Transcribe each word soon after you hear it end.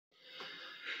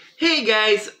Hey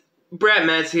guys, Brett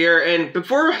Metz here, and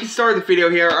before I start the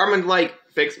video here, I'm gonna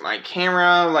fix my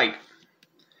camera,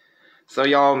 so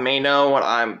y'all may know what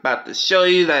I'm about to show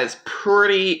you that is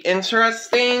pretty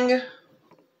interesting.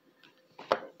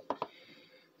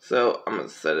 So I'm gonna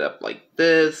set it up like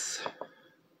this.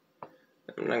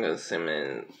 I'm not gonna zoom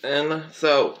in.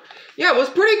 So yeah,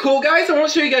 what's pretty cool, guys, I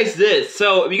want to show you guys this.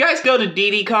 So if you guys go to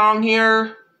Diddy Kong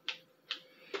here,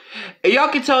 y'all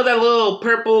can tell that little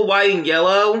purple, white, and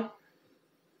yellow.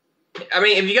 I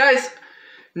mean, if you guys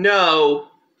know,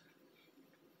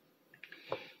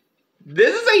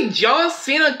 this is a John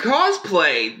Cena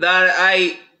cosplay that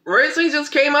I recently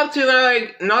just came up to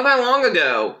not that long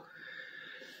ago.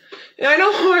 And I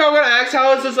know you're gonna ask,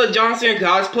 how is this a John Cena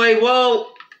cosplay?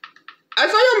 Well, as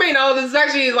some of you may know, this is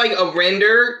actually a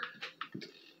render.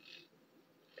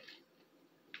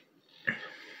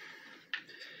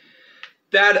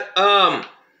 That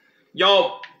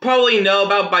y'all probably know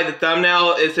about by the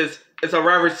thumbnail. It's a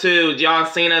reference to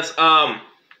John Cena's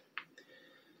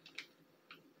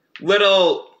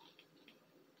little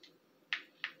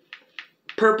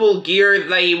purple gear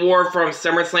that he wore from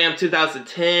SummerSlam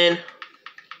 2010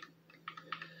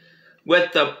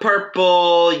 with the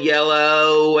purple,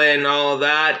 yellow, and all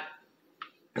that.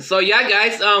 So yeah,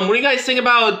 guys, what do you guys think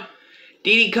about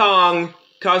Diddy Kong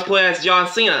cosplay as John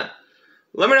Cena?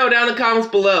 Let me know down in the comments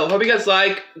below. Hope you guys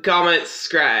like, comment,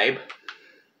 subscribe.